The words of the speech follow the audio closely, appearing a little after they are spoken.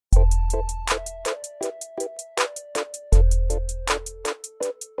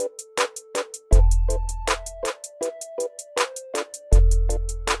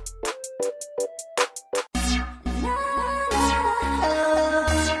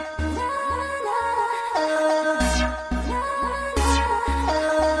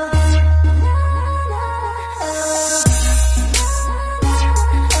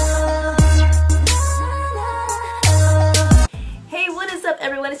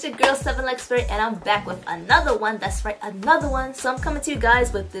It's your girl 7 Expert, and I'm back with another one. That's right, another one. So I'm coming to you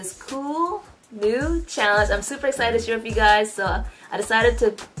guys with this cool new challenge. I'm super excited to share with you guys. So I decided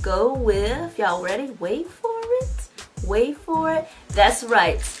to go with, y'all ready? Wait for it. Wait for it. That's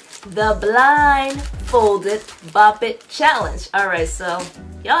right, the Blindfolded Bop It challenge. Alright, so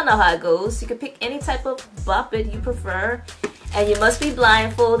y'all know how it goes. You can pick any type of Bop It you prefer, and you must be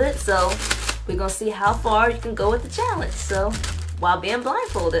blindfolded. So we're gonna see how far you can go with the challenge. So while being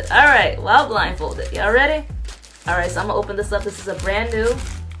blindfolded. Alright, while blindfolded. Y'all ready? Alright, so I'm gonna open this up. This is a brand new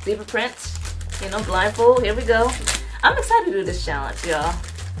zebra print, you know, blindfold. Here we go. I'm excited to do this challenge, y'all.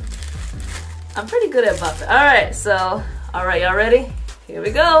 I'm pretty good at Bop It. Alright, so, alright, y'all ready? Here we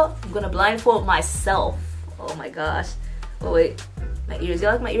go. I'm gonna blindfold myself. Oh my gosh. Oh wait, my ears.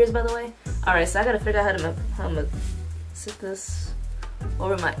 Y'all like my ears, by the way? Alright, so I gotta figure out how to sit this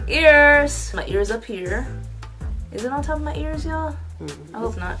over my ears. My ears up here. Is it on top of my ears, y'all? I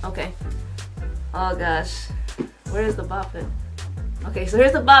hope not. Okay. Oh gosh. Where is the Bop It? Okay, so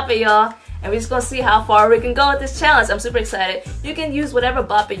here's the Bop It, y'all. And we're just gonna see how far we can go with this challenge. I'm super excited. You can use whatever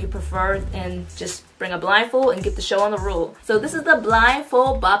Bop It you prefer and just bring a blindfold and get the show on the roll. So this is the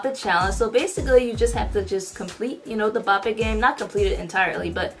Blindfold Bop It challenge. So basically you just have to just complete, you know, the Bop It game. Not complete it entirely,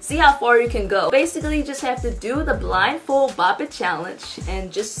 but see how far you can go. Basically you just have to do the Blindfold Bop It challenge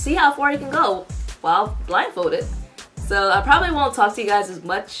and just see how far you can go while blindfolded. So I probably won't talk to you guys as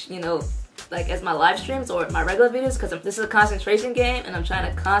much, you know, like as my live streams or my regular videos, because this is a concentration game and I'm trying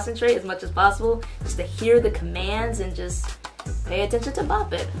to concentrate as much as possible just to hear the commands and just pay attention to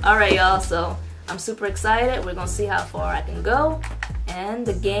Bop It. Alright y'all, so I'm super excited. We're gonna see how far I can go, and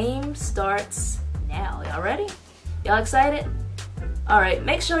the game starts now. Y'all ready? Y'all excited? Alright,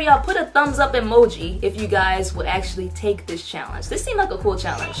 make sure y'all put a thumbs up emoji if you guys would actually take this challenge. This seemed like a cool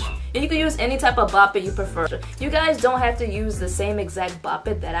challenge. And you can use any type of Bop It you prefer. You guys don't have to use the same exact Bop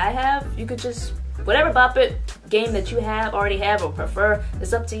It that I have. You could just, whatever Bop It game that you already have or prefer,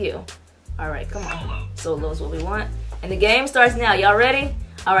 it's up to you. Alright, come on. Solo is what we want. And the game starts now. Y'all ready?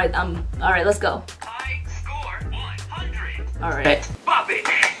 Alright, let's go. I score 100. Alright. Bop it.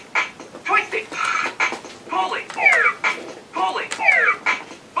 Twist it. Pull it. Pull it.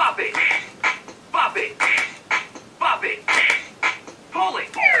 Bop it. Bop it. Bop it. Pull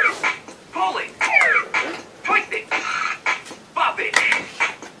it. Pull it. Twist it. Bop it.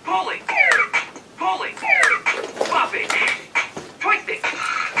 Pull it. Pull it. Bop it. Twist it.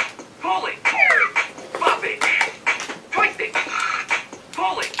 Pull it. Bop it. Twist it.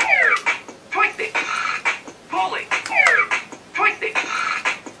 Pull it. Twist it. Pull it. Twist it.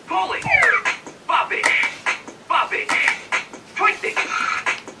 Pull it. Bop it. Bop it. Twist it.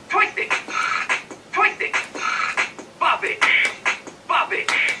 Twist it. Twist it. Bop it. Bop it.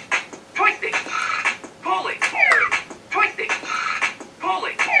 Twist it. Pull it. Twist it. Pull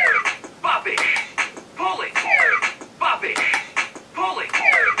it. Bop it. Pull it. Bop it. Pull it.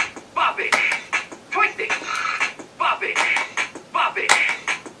 Bop it. Twist it. Bop it. Bop it.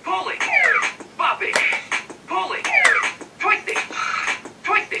 Pull it. Bop it. Pull it. Twist it.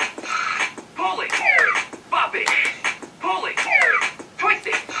 Twist it. Pull it. Bop it. Pull it. Twist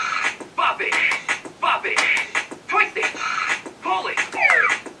it. Bop it. Bop it. Twist it. Pull it.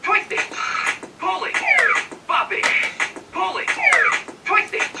 Twist it. Pull it. Bop it. Pull it.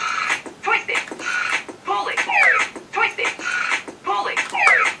 Twist it. Twist it. Pull it. Twist it. Pull it.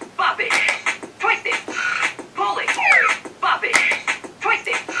 Bop it. Twist it. Pull it. Bop it. Twist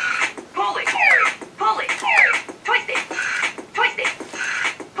it. Pull it. Pull it. Twist it. Twist it.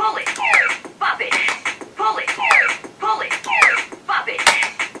 Pull it. Bop it. Pull it. Pull it. Bop it.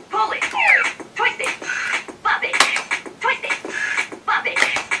 Pull it. Twist it. Bop it. Twist it. Bop it.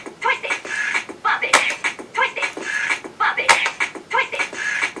 Twist it. Bop it. Twist it. Bop it. Twist it.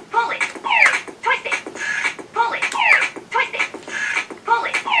 Pull it. Twist it. Pull it. Twist it. Pull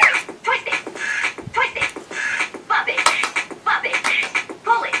it. Twist it. Twist it. Bop it. Bop it.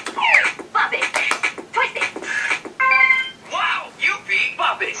 Pull it. Bop it. Twist it. Wow, you beat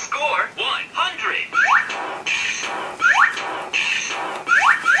Bop It. Score 100.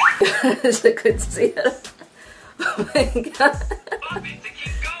 I couldn't see it. Oh my god. Bop it to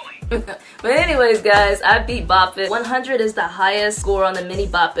keep going. But anyways, guys, I beat Bop It. 100 is the highest score on the mini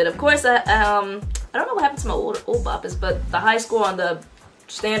Bop It. Of course, I don't know what happened to my old Bop It's, but the high score on the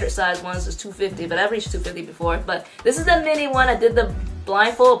standard size ones is 250, but I've reached 250 before. But this is the mini one. I did the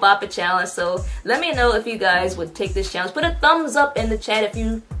Blindfold Bop It challenge, so let me know if you guys would take this challenge. Put a thumbs up in the chat if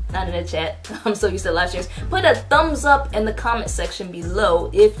you, not in the chat, I'm so used to live streams. Put a thumbs up in the comment section below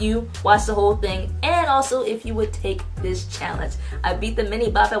if you watch the whole thing, and also if you would take this challenge. I beat the mini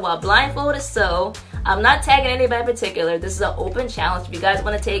Bop It while blindfolded, so I'm not tagging anybody in particular. This is an open challenge. If you guys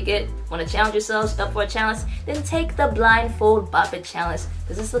want to take it, want to challenge yourselves up for a challenge, then take the Blindfold Bop It challenge.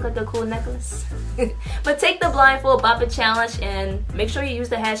 Does this look like a cool necklace? But take the Blindfold Bop It challenge and make sure you use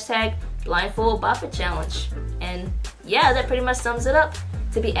the hashtag Blindfold Bop It challenge. And yeah, that pretty much sums it up.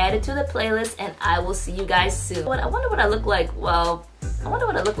 To be added to the playlist, and I will see you guys soon. I wonder what I look like while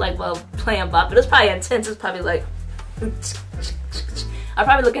playing Bop It. It's probably intense. It's probably like I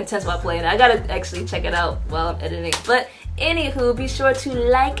probably look intense while playing it. I gotta actually check it out while I'm editing. But anywho, be sure to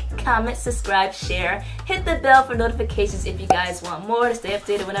like, comment, subscribe, share, hit the bell for notifications if you guys want more, to stay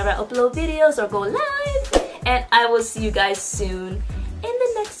updated whenever I upload videos or go live. And I will see you guys soon in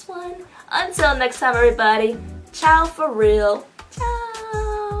the next one. Until next time, everybody, ciao for real. Ciao.